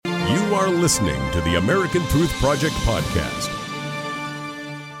You are listening to the American Truth Project podcast.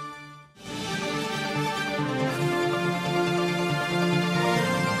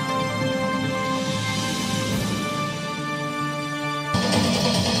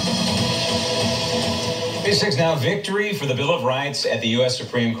 Page 6 now, victory for the Bill of Rights at the U.S.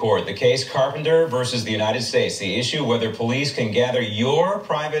 Supreme Court. The case Carpenter versus the United States. The issue whether police can gather your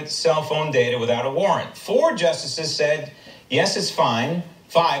private cell phone data without a warrant. 4 justices said, yes, it's fine.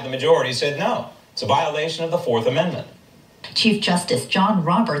 5, the majority, said no. It's a violation of the Fourth Amendment. Chief Justice John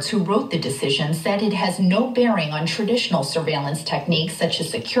Roberts, who wrote the decision, said it has no bearing on traditional surveillance techniques such as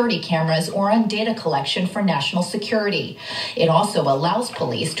security cameras or on data collection for national security. It also allows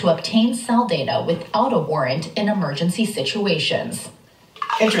police to obtain cell data without a warrant in emergency situations.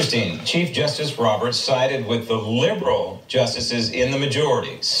 Interesting. Chief Justice Roberts sided with the liberal justices in the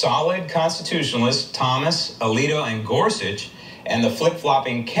majority. Solid constitutionalists Thomas, Alito, and Gorsuch, and the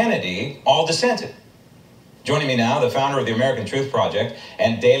flip-flopping Kennedy all dissented. Joining me now, the founder of the American Truth Project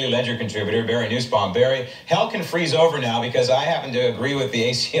and Daily Ledger contributor, Barry Nussbaum. Barry, hell can freeze over now because I happen to agree with the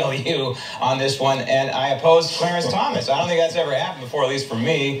ACLU on this one, and I oppose Clarence Thomas. I don't think that's ever happened before, at least for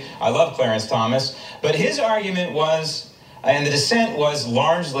me. I love Clarence Thomas. But his argument was, and the dissent was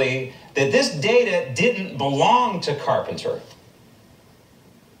largely, that this data didn't belong to Carpenter.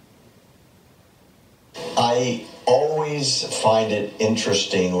 I always find it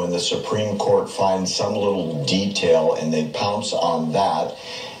interesting when the Supreme Court finds some little detail and they pounce on that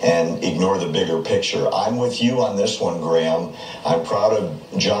and ignore the bigger picture. I'm with you on this one, Graham. I'm proud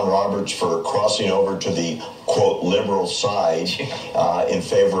of John Roberts for crossing over to the, quote, liberal side in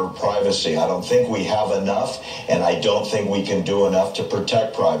favor of privacy. I don't think we have enough, and I don't think we can do enough to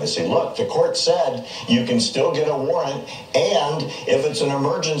protect privacy. Look, the court said you can still get a warrant, and if it's an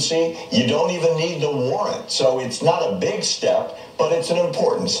emergency, you don't even need the warrant. So it's not a big step, but it's an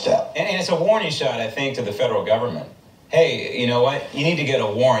important step. And it's a warning shot, I think, to the federal government. Hey, you know what? You need to get a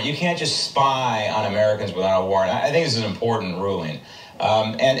warrant. You can't just spy on Americans without a warrant. I think this is an important ruling.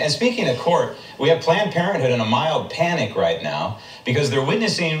 And speaking of court, we have Planned Parenthood in a mild panic right now because they're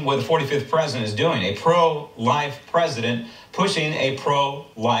witnessing what the 45th president is doing, a pro-life president pushing a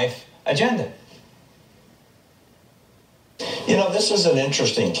pro-life agenda. You know, this is an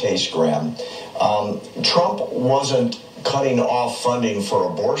interesting case, Graham. Trump wasn't cutting off funding for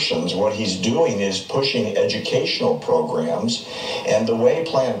abortions. What he's doing is pushing educational programs, and the way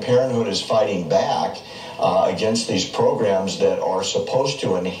Planned Parenthood is fighting back against these programs that are supposed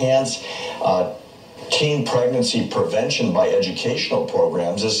to enhance teen pregnancy prevention by educational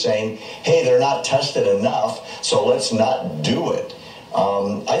programs is saying, hey, they're not tested enough, so let's not do it.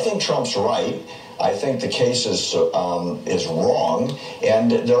 I think Trump's right. I think the case is wrong, and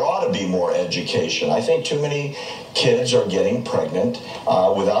there ought to be more education. I think too many kids are getting pregnant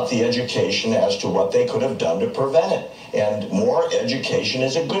without the education as to what they could have done to prevent it. And more education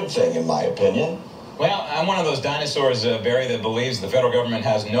is a good thing, in my opinion. Well, I'm one of those dinosaurs, Barry, that believes the federal government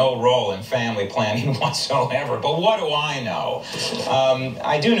has no role in family planning whatsoever. But what do I know?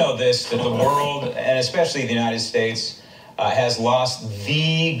 I do know this, that the world, and especially the United States, has lost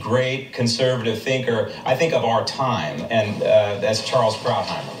the great conservative thinker, I think, of our time, and that's Charles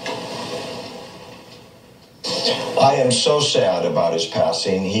Krauthammer. I am so sad about his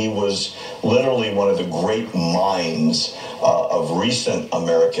passing. He was literally one of the great minds of recent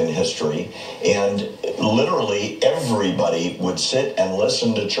American history, and literally everybody would sit and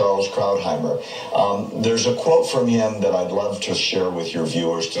listen to Charles Krauthammer. There's a quote from him that I'd love to share with your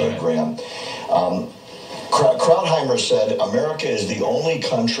viewers today, Graham. Krauthammer said, America is the only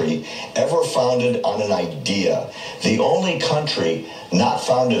country ever founded on an idea, the only country not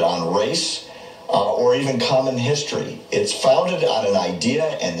founded on race or even common history. It's founded on an idea,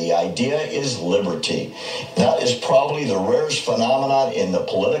 and the idea is liberty. That is probably the rarest phenomenon in the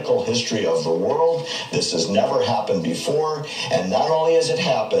political history of the world. This has never happened before, and not only has it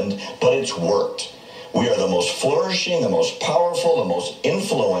happened, but it's worked. We are the most flourishing, the most powerful, the most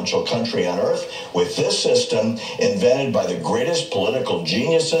influential country on earth with this system invented by the greatest political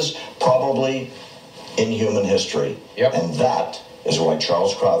geniuses probably in human history. Yep. And that is why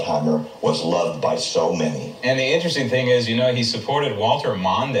Charles Krauthammer was loved by so many. And the interesting thing is, you know, he supported Walter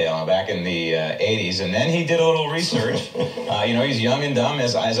Mondale back in the 80s, and then he did a little research. You know, he's young and dumb,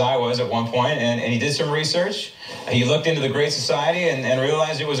 as I was at one point, and he did some research. He looked into the Great Society and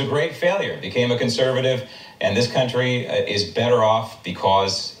realized it was a great failure, became a conservative, and this country is better off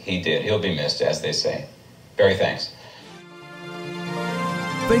because he did. He'll be missed, as they say. Barry, thanks.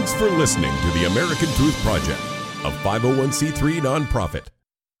 Thanks for listening to the American Truth Project, a 501c3 nonprofit.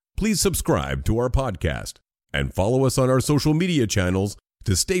 Please subscribe to our podcast and follow us on our social media channels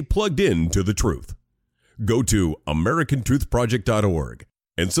to stay plugged in to the truth. Go to americantruthproject.org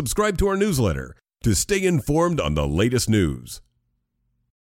and subscribe to our newsletter to stay informed on the latest news.